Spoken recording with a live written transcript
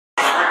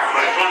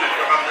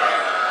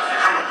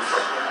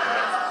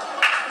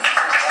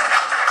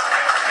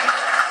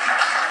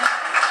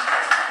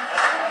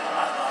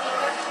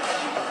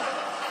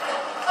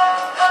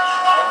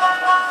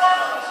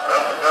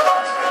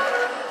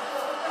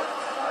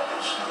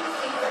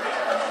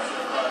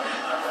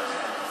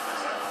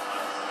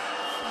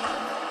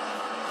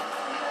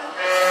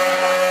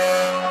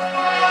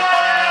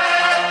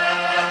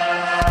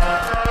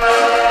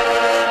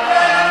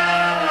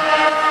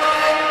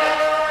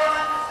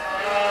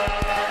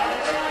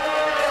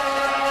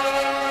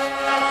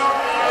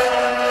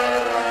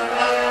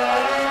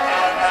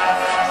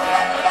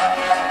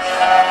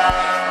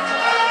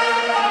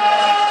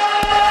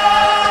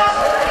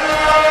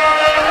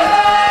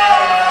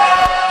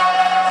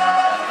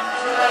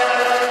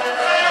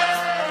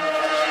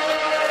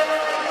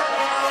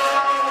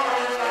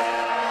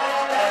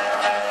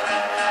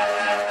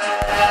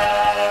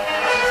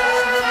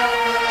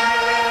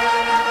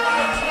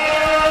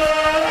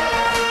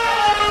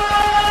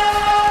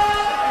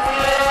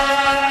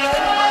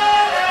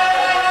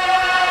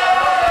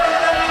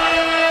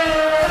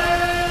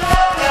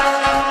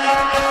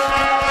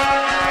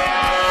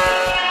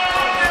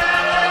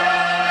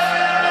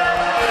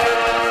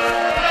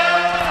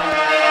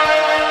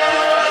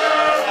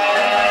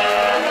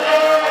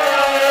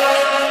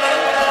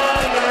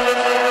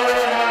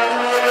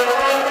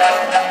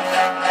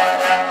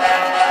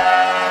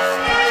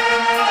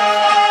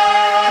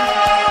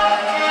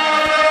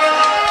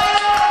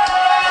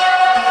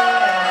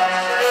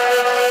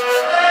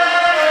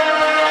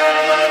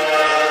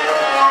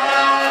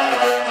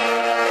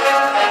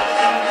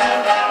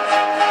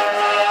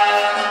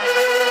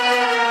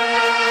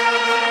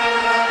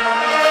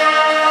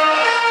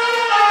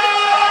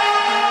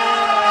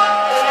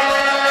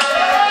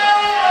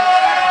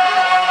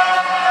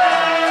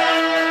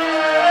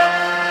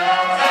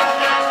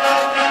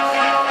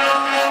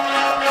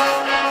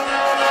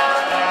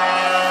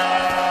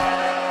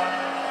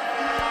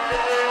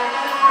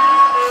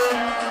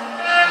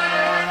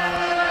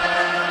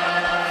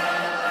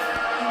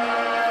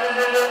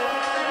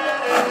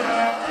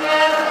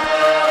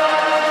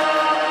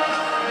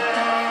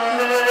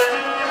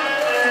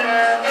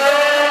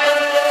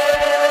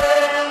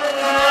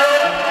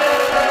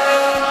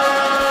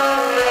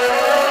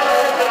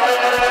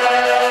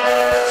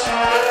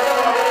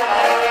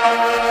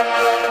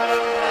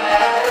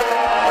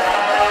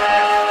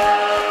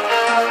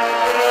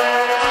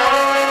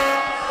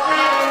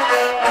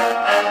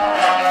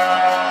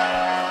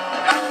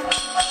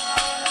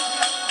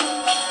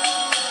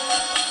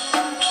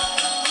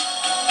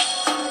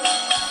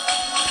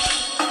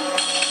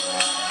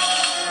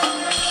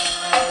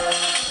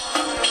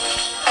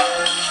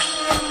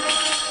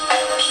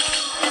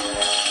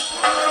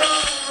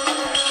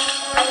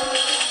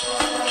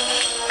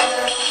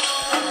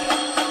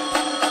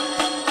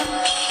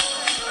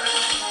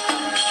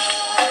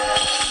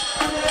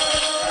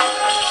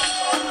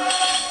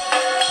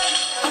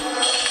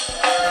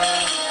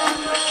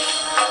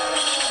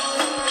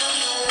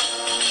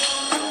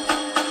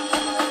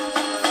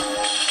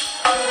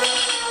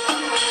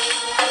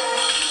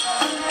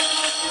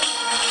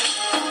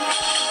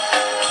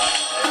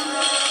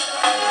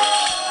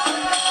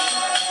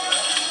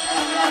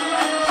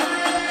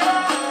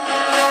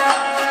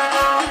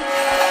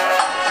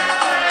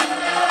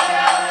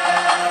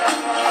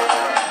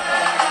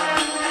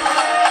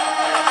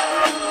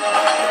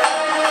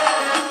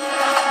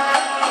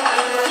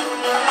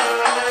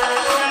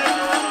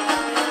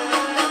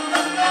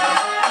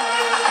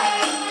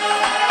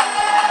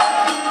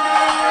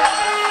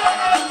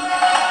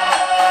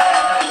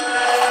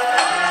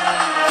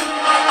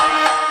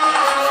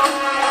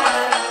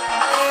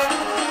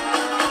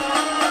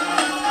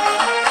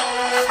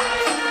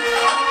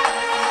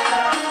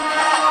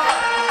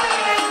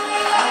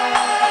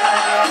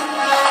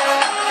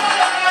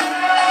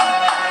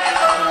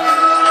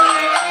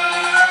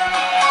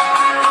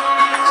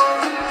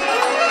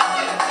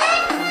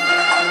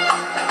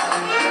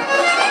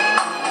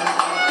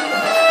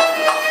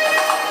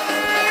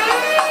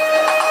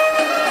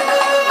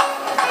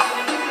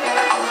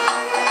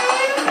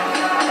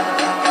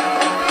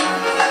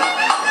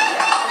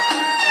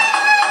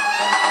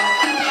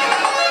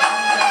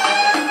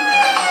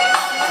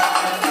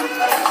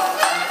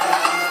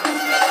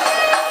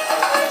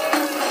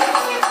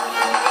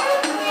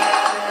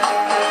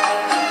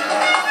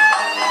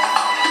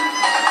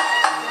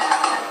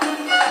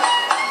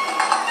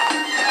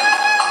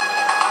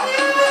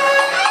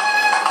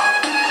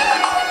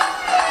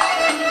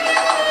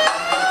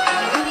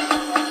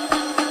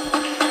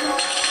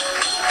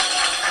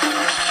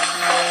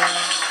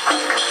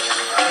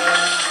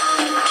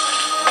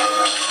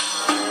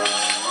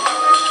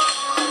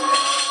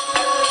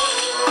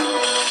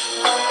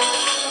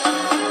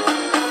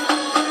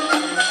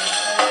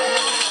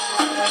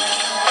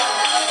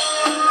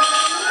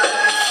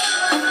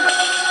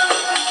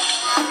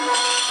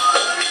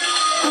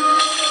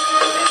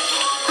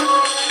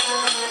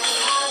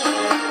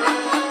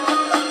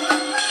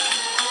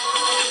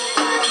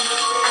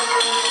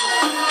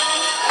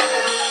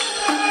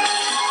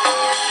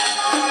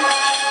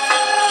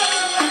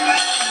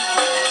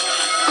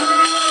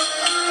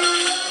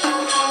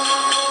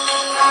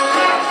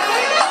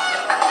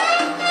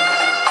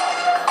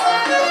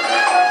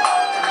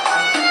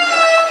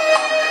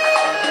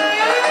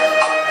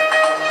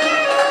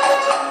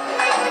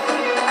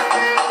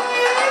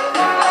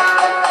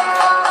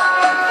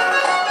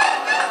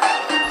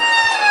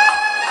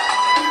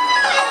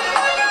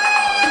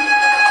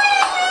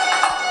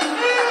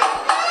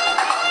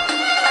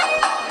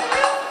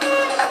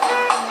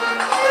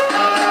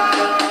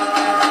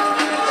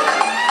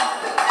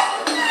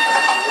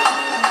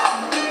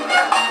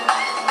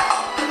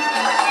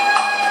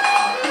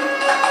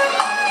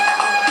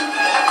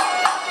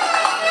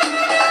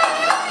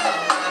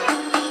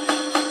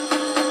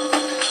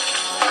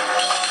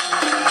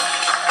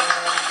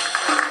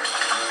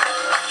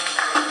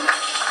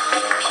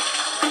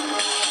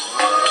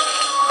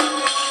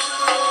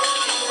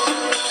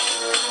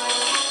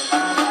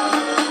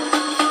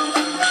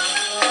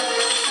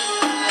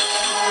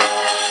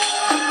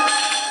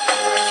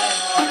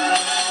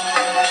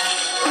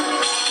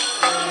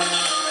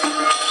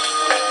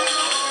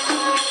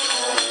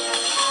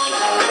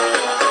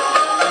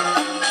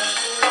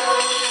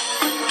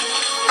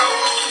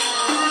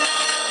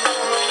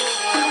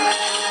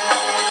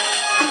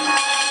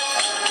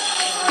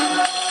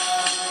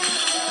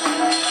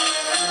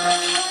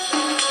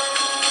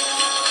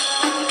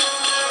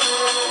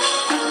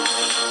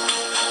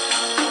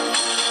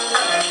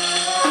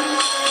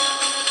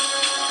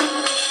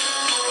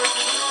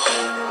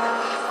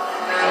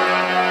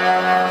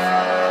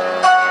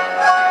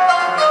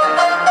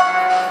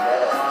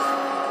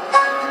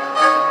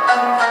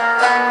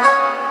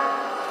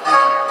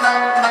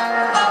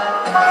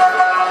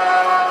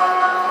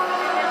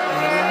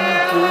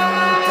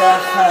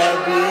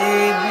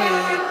حبيبي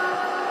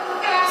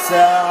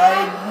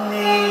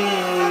ساعدني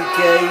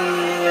كي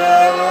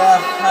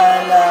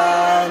أرحل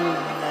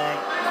عنك،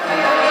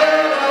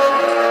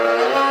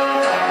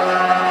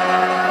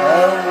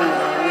 أو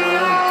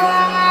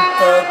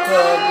كنت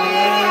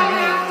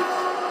طبيبي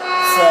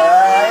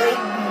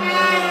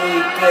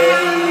ساعدني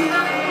كي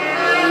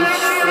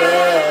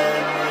أشفى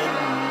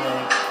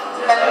منك.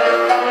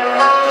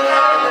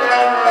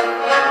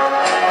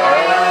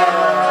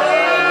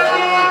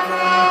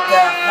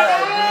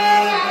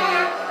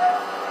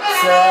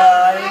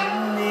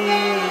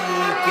 ساعدني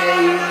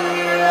كي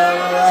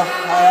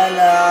أرحل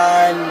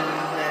عنك،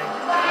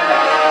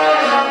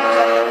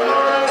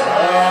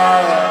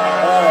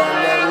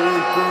 لو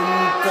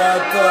كنت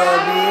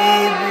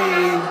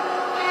طبيبي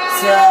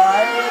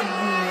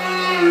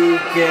ساعدني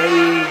كي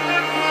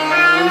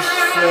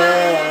أشفى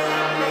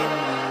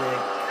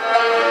منك.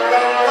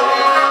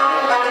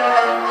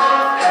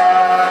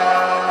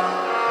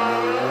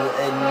 لو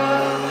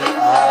أني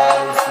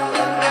أعرف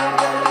أن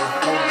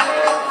الحب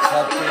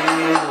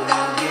خطير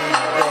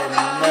جدا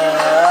ما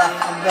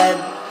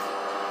أحببت،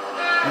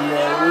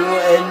 لو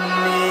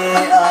أني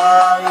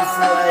أعرف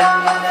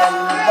أن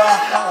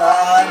البحر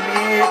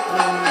عميق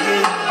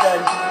جدا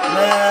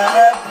ما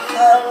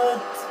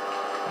أبحرت،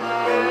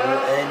 لو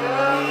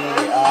أني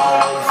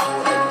أعرف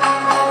أن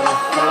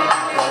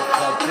الحب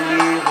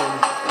خطير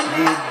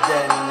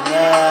جدا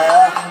ما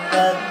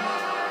أحببت،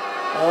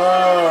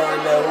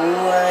 لو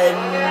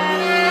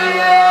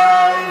أني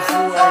أعرف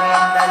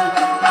أن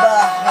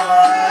البحر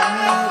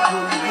عميق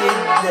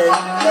جدا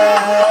ما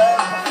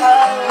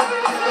أبحرت،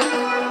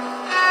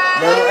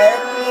 لو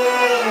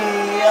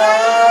أني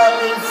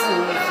أعرف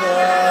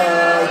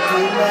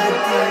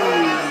خاتمتي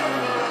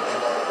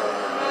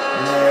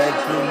ما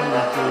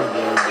كنت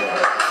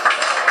بدأت.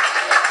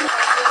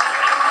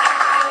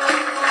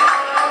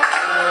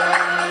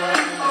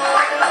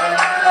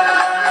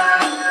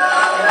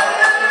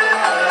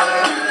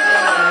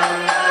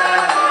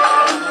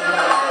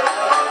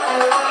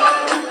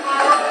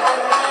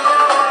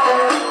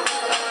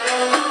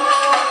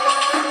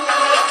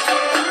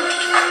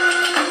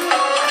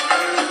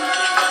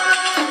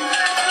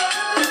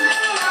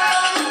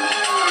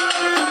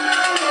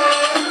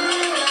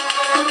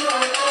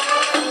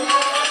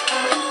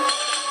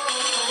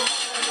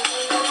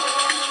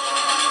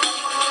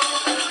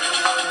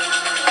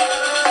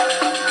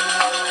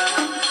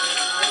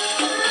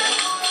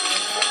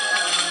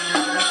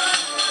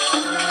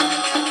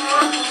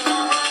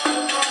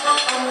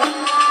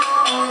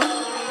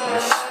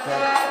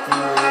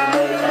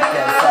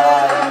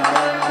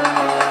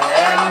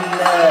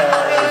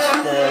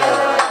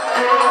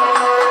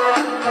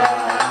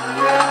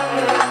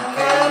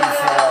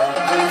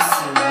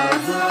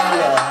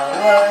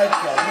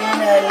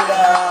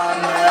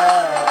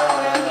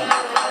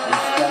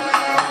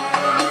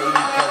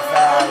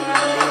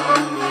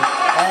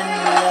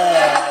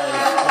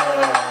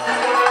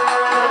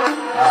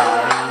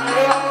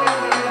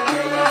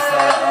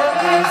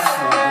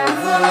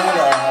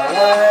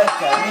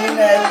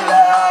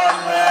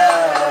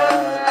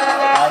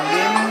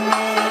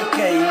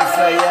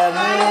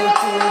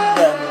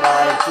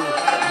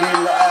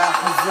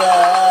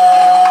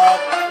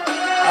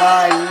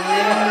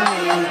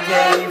 علمني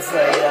كيف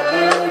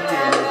يموت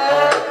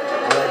الحب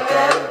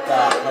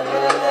وتنتحر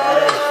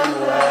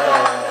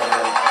الأشواق.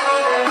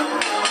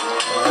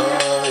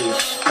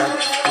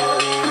 اشتقت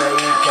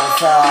إليك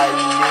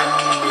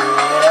فعلمني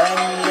أن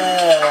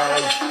لا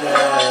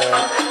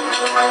أشتاق،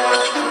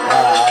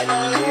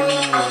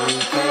 علمني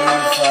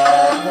كيف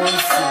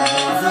أقص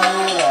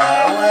بذور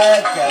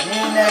هواك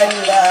من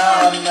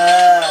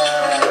الأعماق.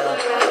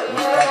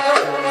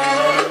 اشتقت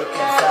إليك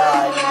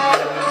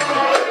فعلمني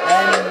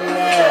أن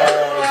لا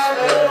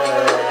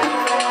أشتاق،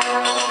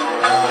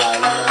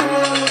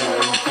 علمني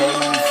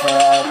كيف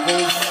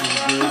أقص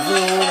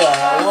بذور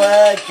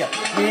هواك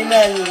من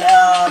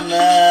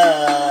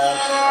الأعماق.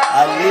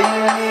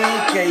 علمني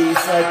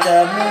كيف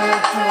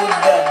تموت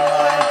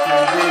الدمعة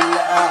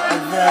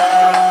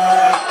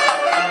بالأحزان،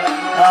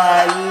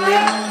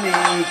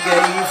 علمني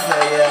كيف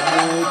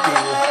يموت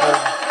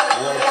الحب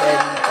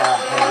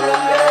وتنتحر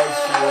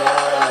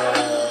الأشواق.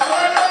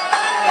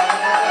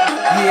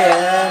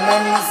 يا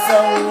من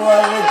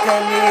صورت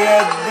لي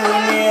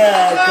الدنيا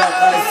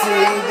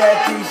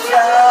كقصيدة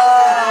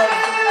شعر،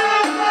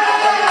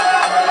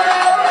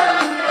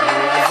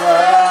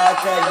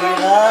 وزرعت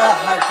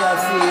جراحك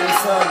في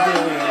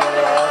صدري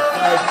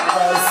وأخذت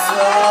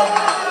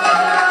الصبر.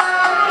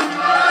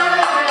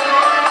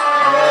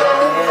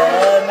 يا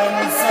من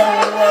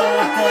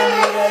صورت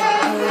لي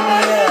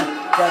الدنيا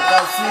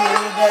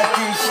كقصيدة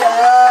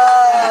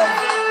شعر،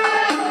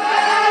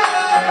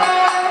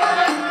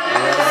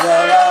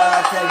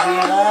 وزرعت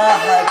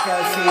جراحك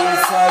في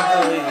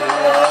صدري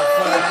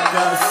وأخذت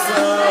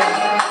الصبر.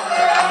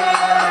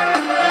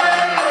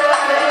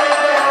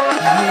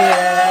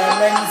 يا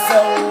من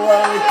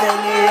صورت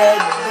لي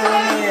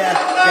الدنيا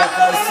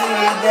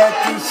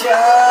كقصيدة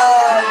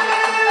شعر،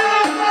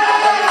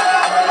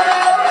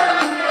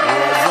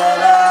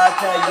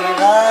 وزرعت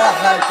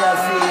جراحك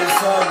في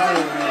صدري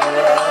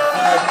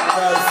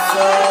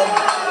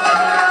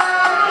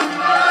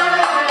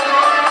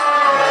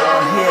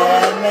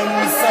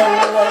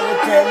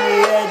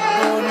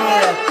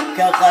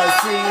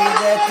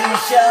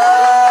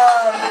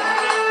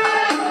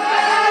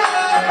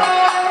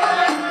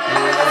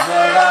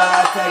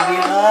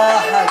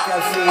جراحك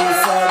في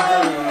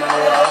صدري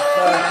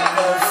وأخذت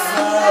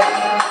الصبر.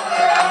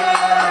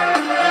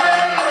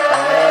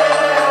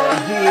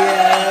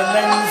 يا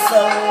من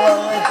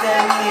صورت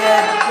لي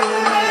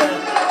الدنيا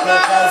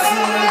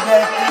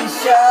كقصيدة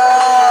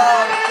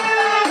شعر،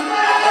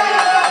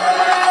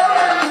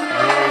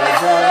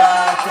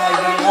 وزرعت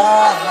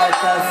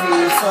جراحك في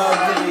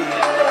صدري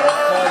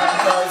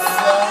وأخذت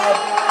الصبر.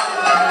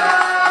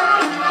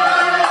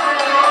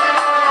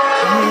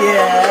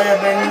 يا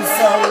من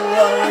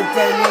صورت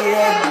لي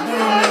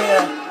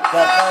الدنيا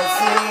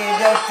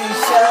كقصيدة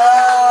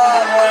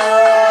شعر،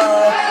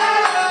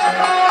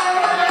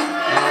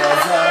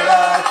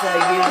 وزرعت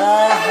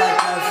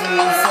جراحك في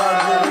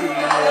صدري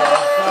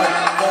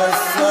وأخذت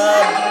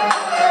الصبر.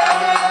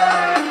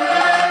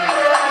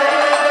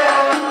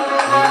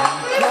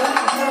 إن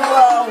كنت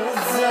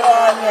أعز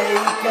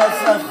عليك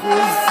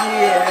فخذ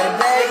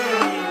يدي،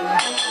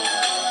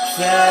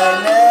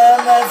 فأنا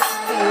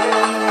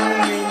مفتون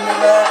من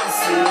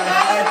رأسي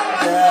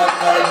حتى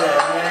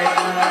قدمي.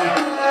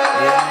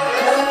 إن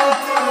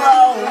كنت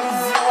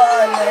أعز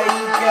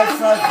عليك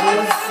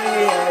فخذ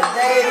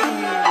يدي،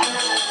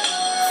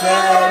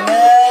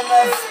 فأنا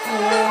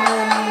مفتون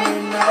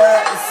من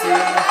رأسي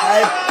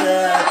حتى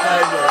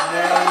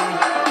قدمي.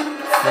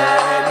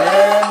 فأنا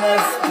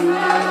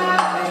مفتون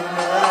من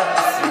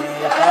رأسي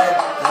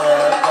حتى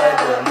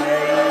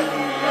قدمي.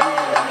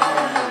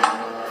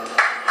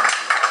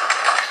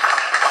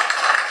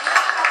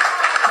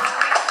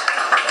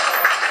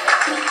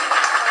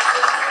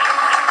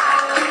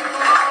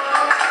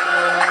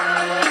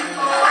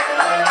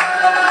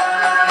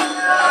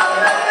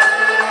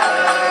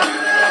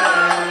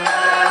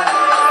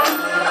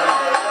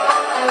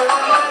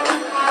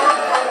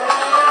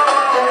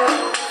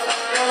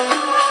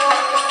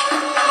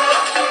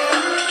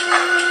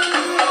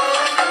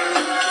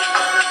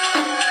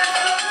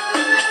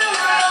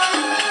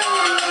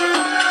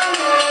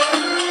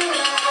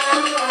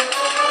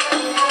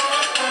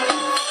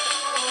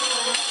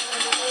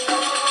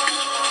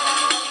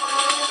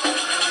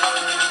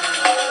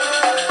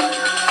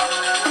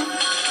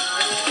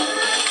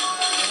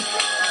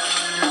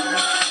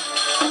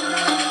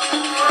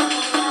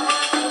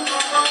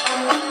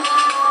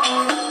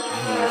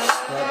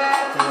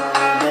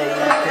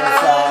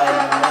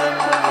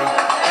 فعلمني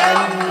أن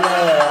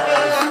لا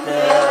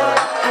أشتاق.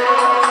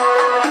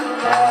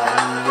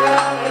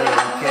 علمني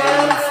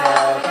كيف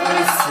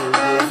أقص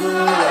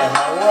جذور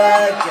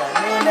هواك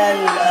من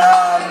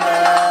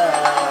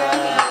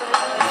الأعماق.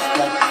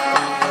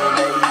 اشتقت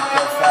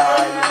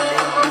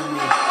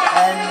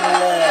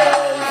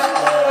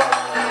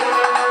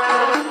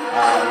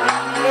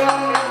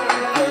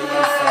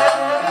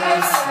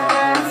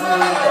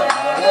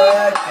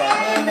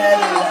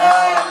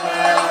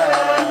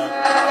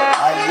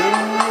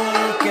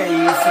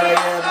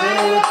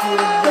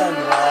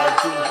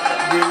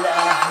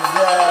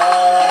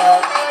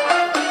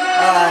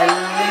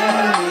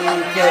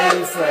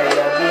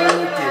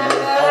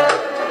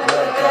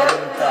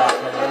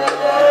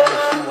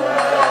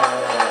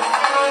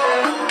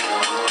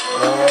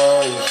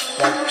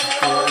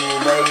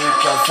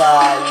إليك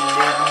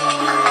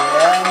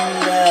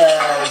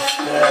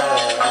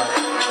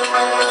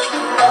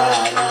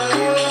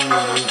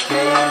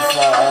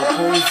فعلمني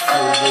أن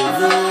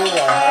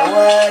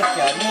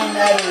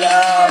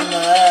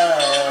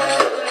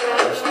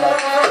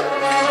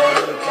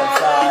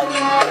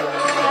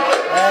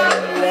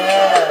لا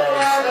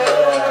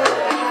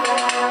أشتاق.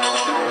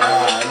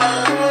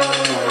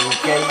 علمني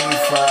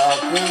كيف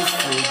أقص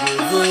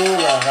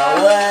جذور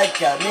هواك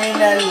من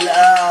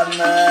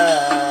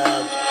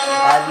الأعماق.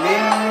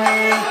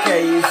 علمني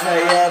كيف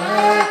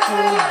يموت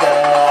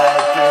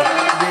الدمعة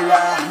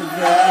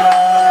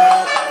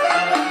بالأحزاب.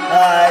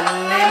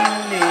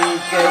 علمني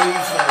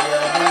كيف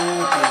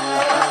يموت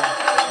الحب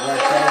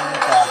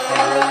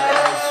وتنتحر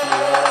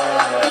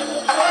الأشواق.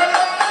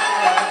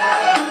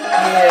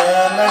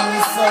 يا من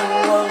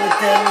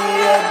صورت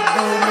لي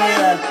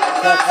الدنيا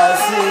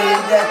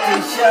كقصيدة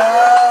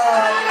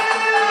شعر،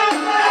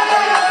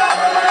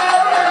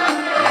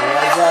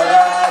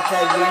 وزرعت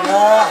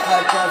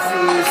جراحك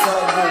في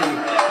صدري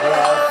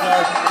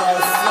وأخذت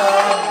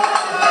الصبر.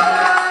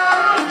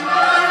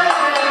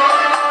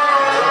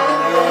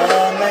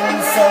 يا من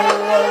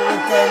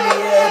صورت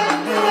لي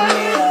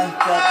الدنيا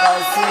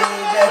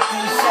كقصيدة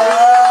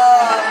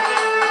شعر،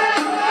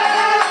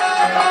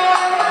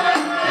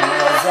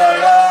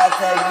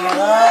 وزرعت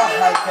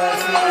جراحك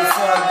في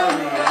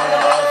صدري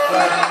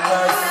وأخذت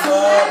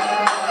الصبر.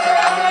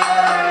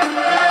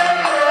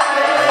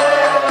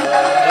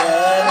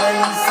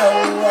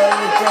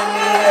 صورت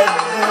لي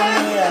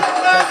الدنيا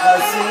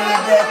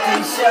كقصيدة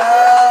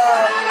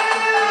شعر،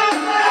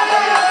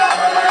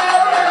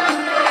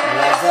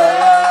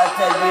 وزرعت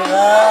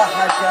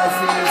جراحك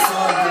في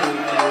صدري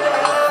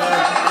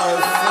وأخذت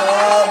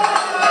الصبر.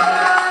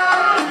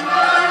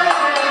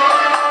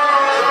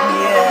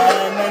 يا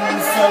من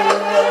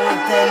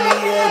صورت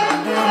لي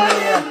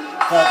الدنيا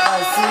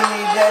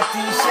كقصيدة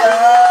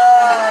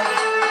شعر،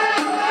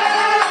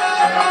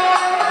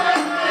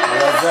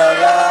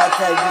 وزرعت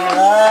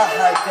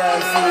جراحك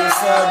في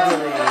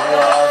صدري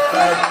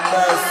وأخذت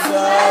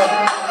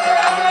الصبر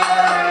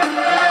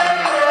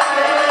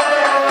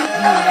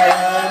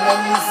يا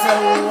من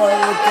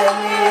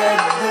صورتني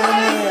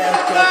الدنيا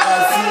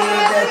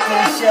كقصيدة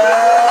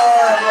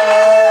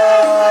شعرا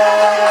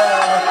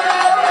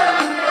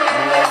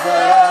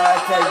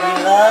وزرعت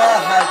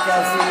جراحك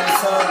في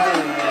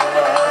صدري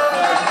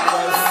وأخذت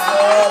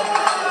الصبر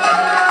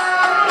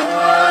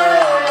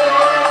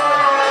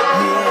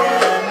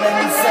يا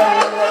من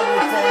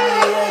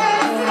صورتني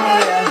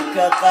الدنيا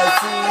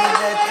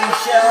كقصيدة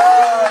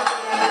شعر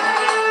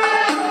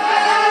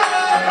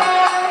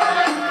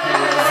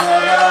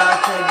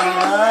وزرعت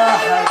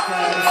جراحك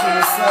في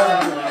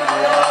صدري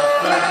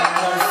وأخذت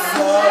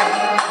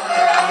الصبر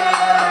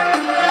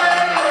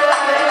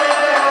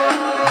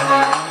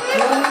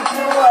كنت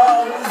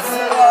أعز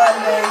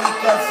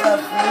عليك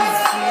فخذ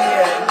في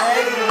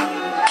يدي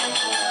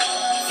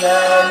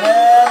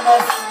فأنا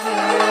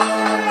مفتون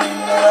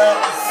من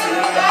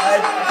رأسي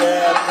حتى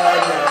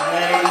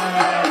قدمي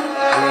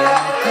وإن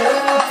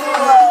كنت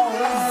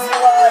أعز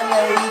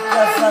عليك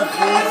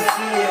فخذ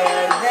في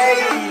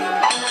يدي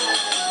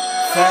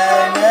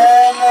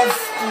فأنا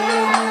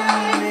مفتون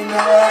من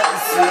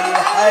رأسي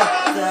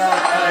حتى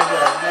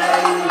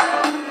قدمي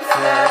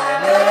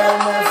فأنا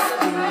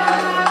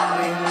مفتون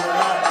من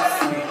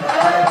رأسي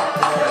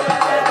حتى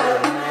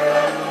قدمي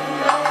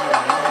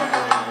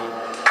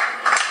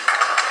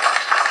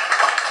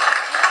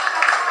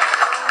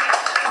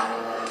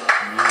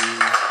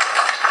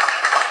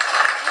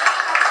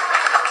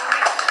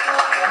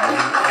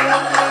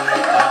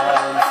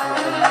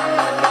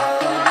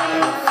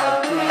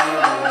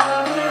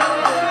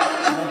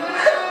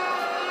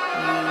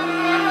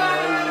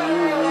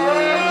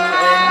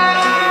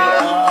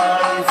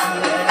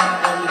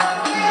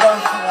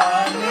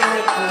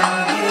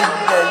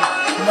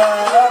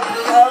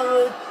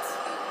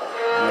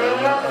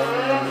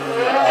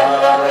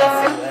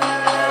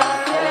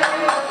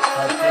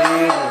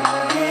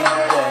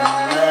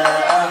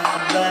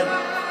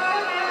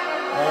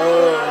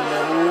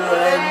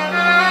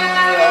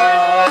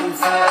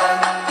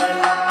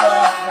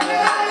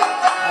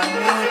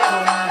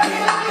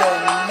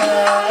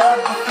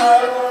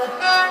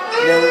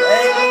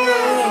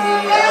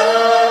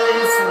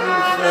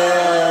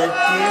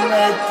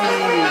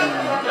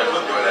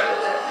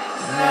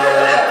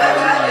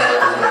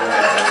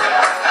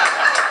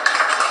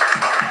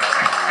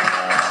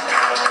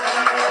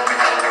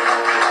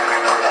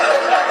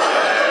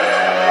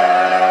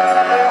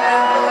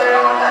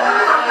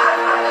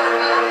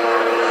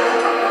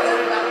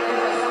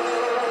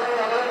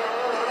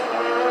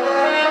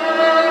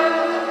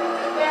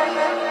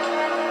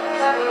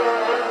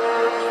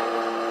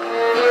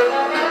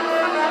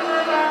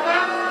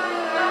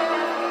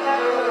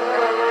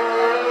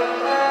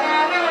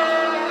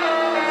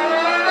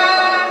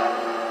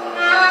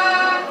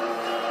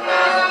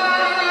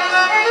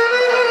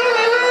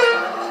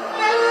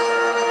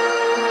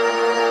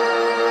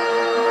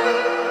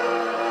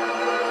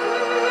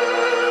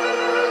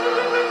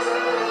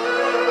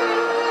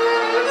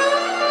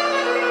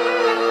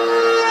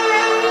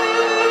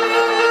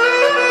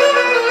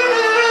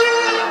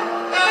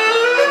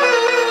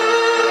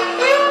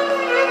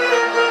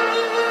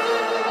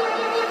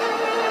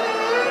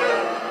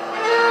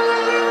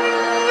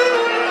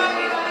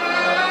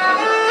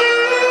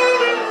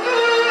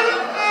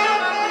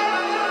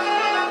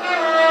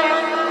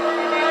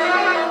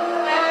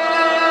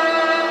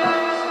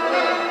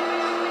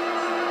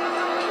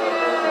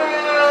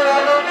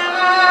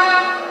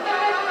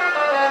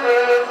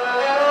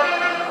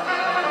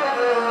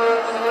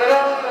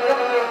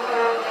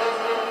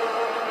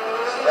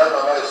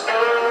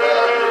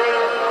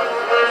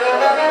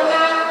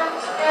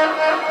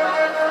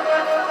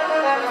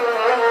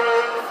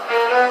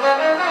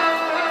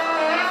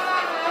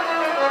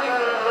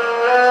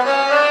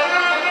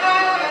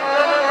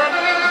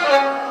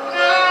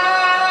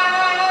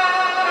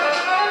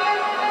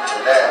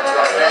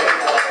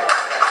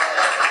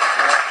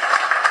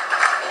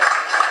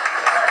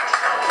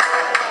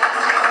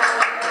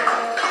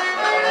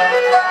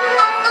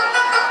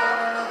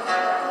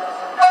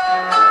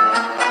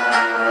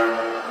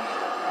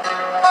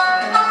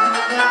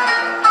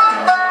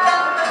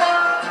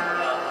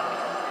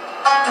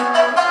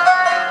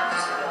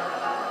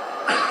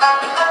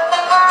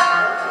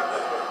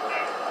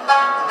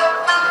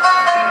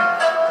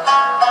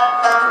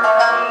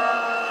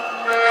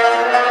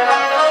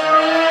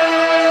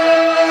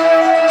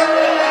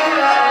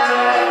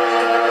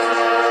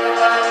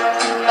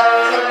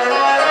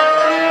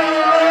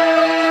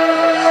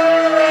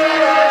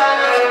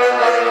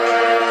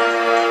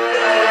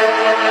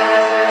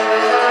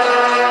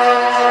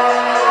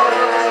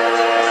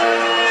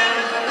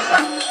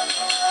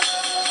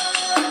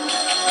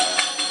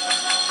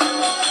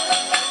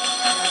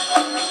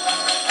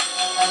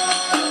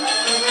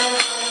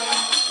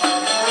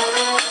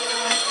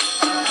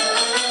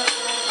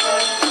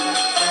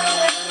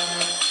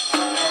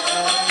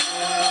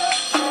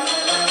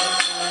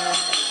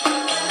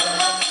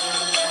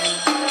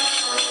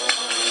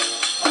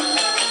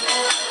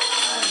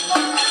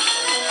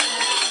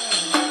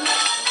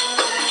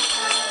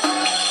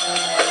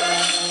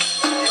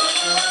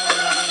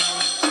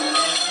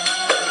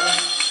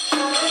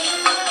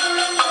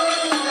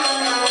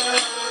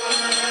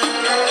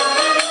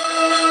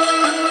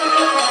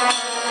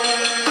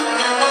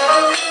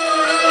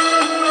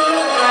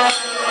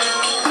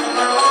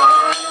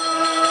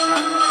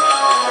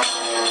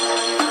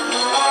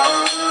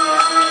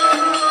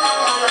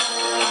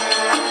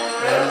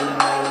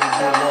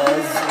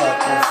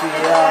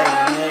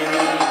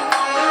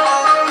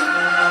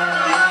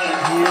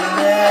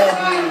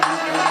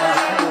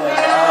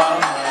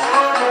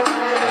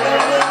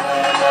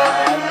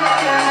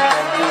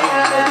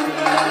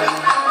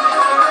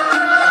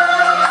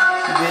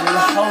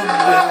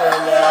بالحب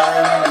ولا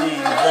عندي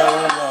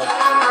ذورك،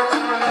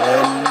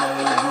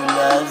 والموج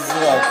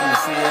الأزرق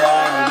في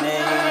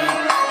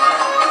عينيك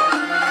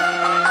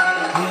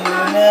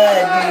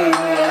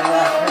يناديني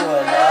نحو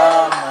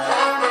الأعمى،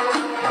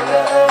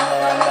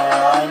 وأنا ما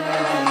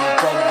عندي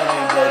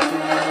تجربة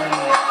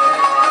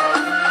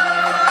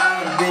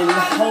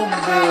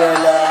بالحب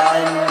ولا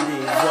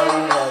عندي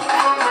ذورك.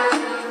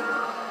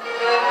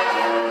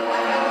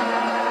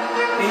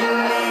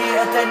 إني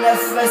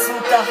أتنفس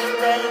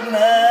تحت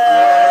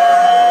الماء،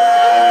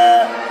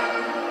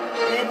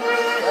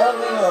 إني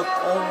أغرق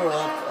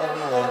أغرق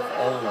أغرق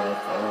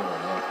أغرق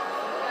أغرق،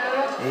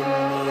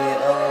 إني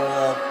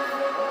أغرق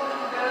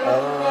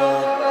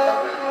أغرق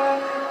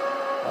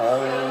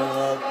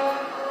أغرق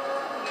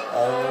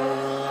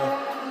أغرق.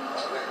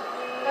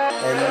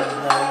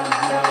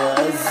 الموج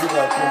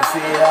الأزرق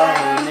في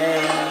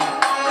عينيك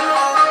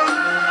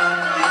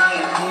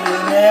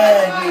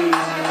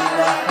يناديني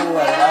نحو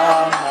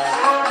الأعمى،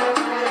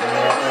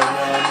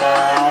 وأنا ما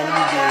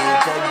عندي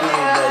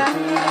تجربة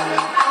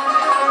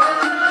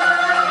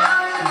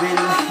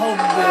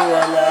بالحب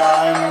ولا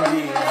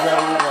عندي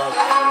ذورك،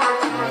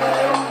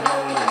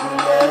 والموج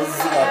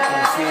الأزرق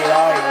في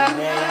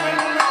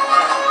عينيك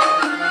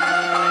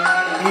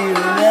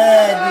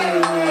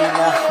يناديني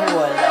نحو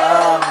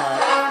الأعمى،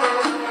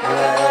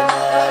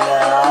 وأنا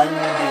لا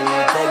عندي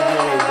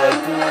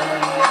تجربة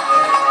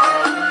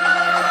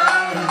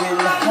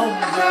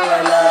بالحب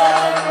ولا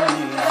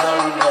عندي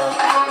ذورك.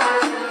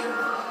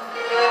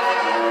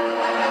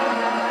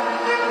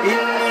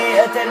 إني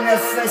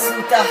أتنفس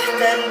تحت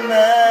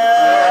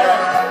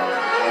الماء،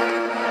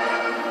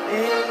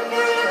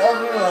 إني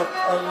أغرق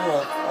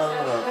أغرق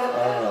أغرق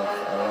أغرق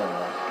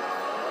أغرق،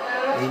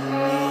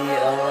 إني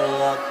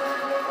أغرق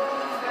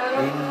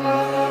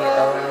إني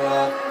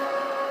أغرق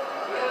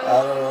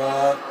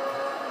أغرق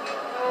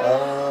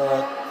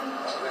أغرق.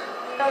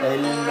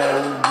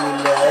 الموج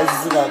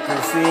الأزرق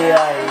في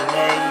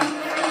عينيك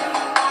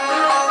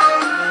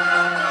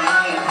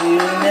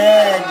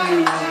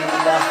يناديني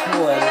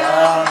نحو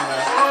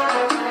الأعمى،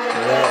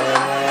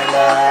 وأنا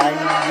لا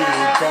عندي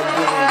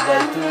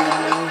تجربة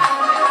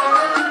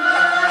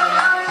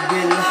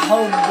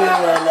بالحب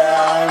ولا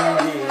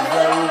عندي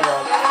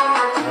ذورك،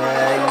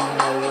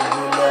 والموج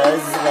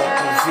الأزرق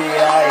في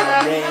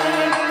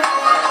عينيك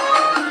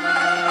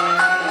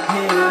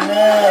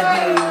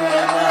يناديني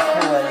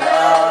نحو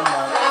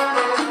الأعمى،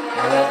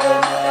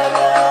 وأنا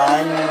لا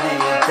عندي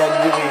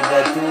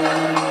تجربة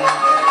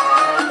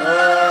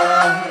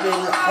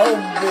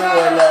بالحب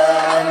ولا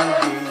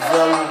عندي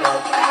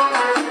ذورك.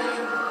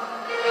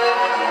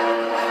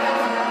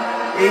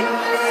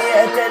 إني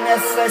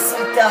أتنفس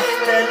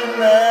تحت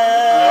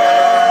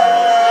الماء،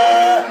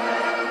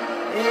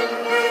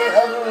 إني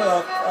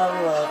أغرق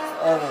أغرق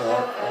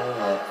أغرق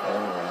أغرق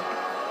أغرق،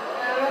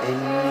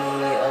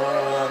 إني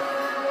أغرق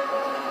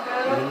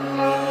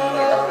إني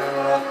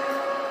أغرق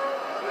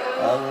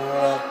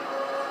أغرق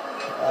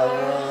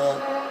أغرق.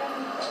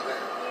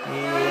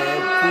 يا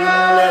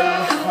كل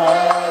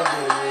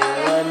الحاضر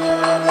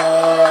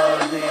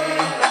والماضي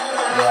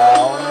يا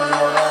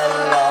عمر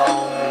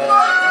العمر،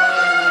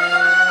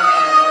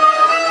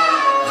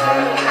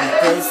 هل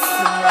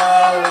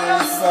تسمع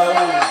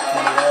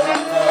صوتي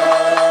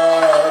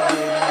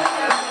القادم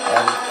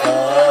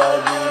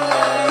القادم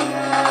من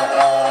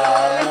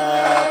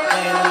أعماق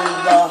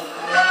البحر؟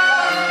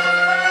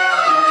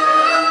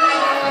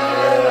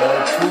 يا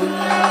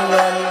كل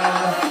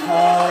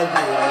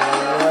الحاضر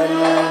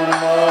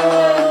والماضي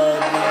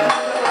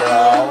يا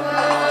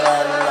عمر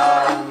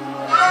العمر،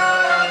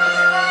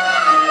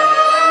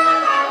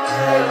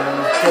 هل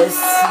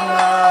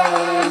تسمع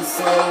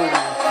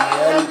صوتي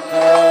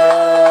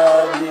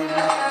القادم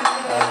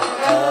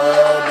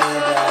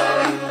القادم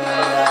من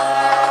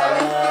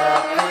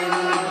أعماق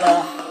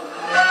البحر؟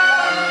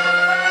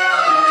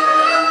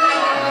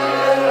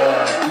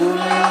 يا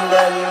كل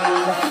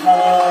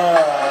الحاضر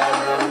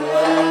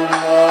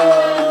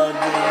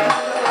والماضي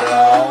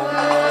يا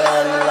عمر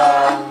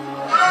العمر،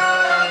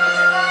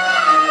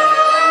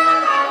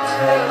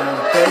 هل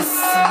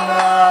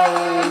تسمع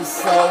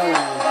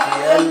صوتي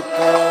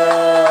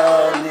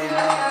القادم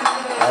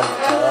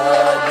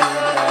القادم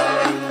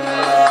من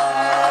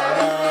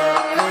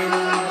أعماق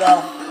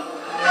البحر؟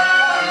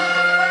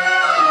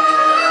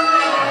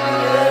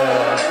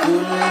 يا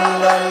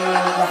كل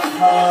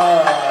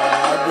الحاضر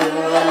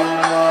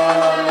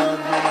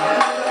والماضي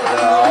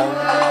يا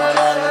عمر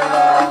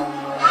العمر،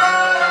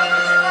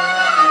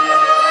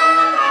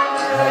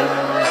 هل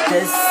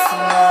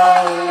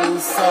تسمع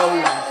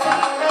صوتي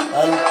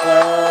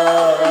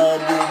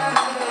القادم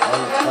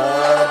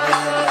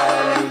القادم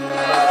من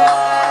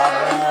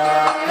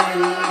أعماق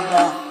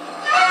البحر؟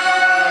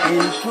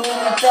 إن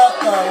كنت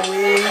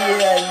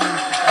قويا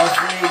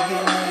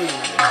أخرجني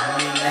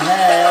من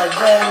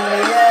هذا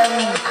اليم،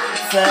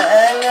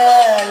 فأنا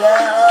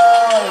لا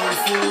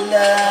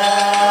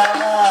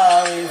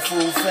أعرف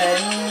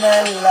فن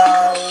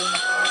العون.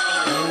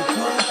 إن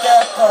كنت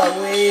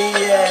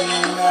قويا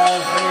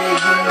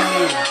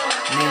أخرجني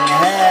من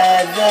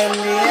هذا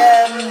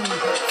اليم،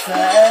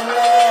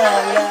 فأنا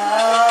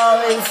لا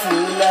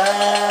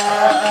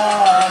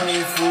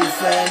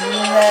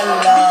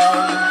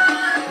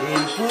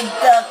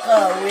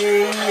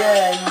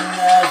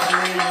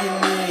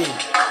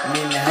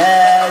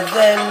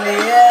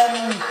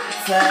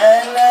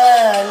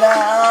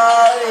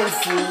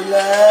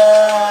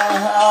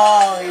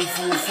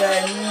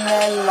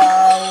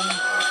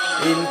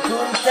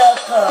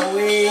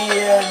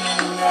قويا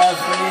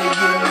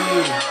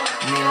أخرجني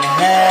من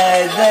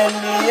هذا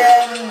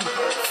اليم،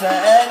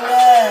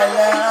 فأنا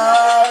لا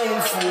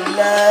أعرف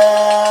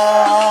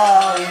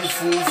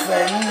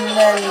فن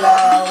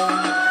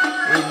العون.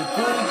 إن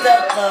كنت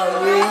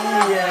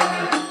قويا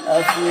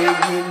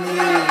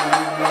أخرجني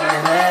من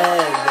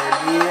هذا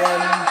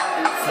اليم،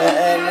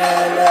 فأنا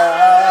لا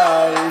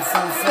أعرف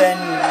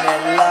فن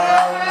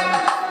العون،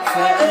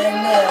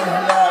 فأنا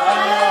لا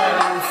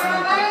أعرف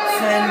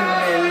فن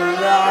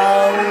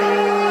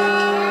العون.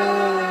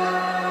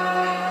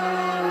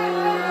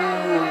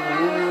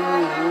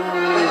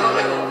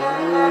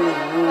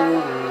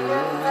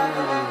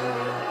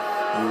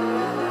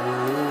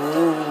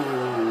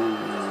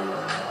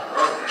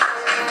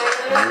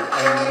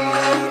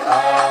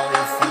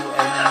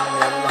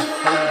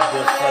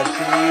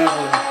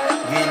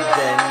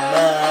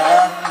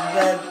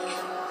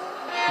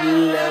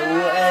 لو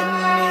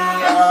أني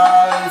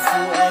أعرف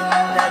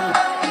أن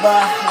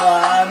البحر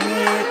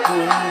عميق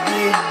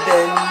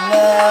جدا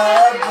ما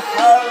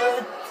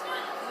أبحرت،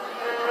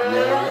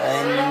 لو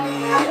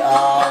أني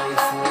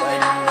أعرف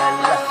أن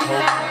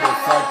الحب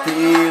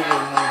خطير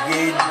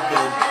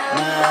جدا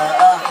ما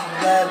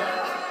أحببت،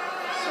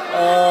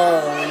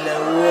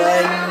 لو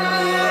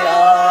أني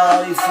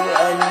أعرف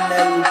أن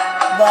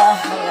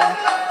البحر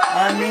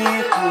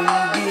عميق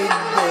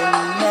جدا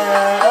ما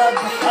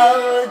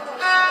أبحرت،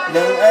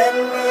 لو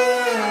أني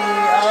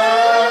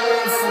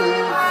أعرف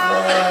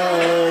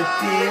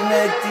خاتمتي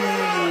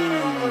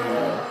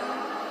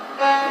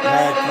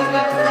ما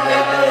كنت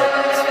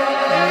بدأت،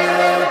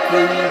 ما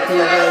كنت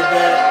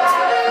بدأت،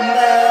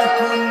 ما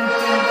كنت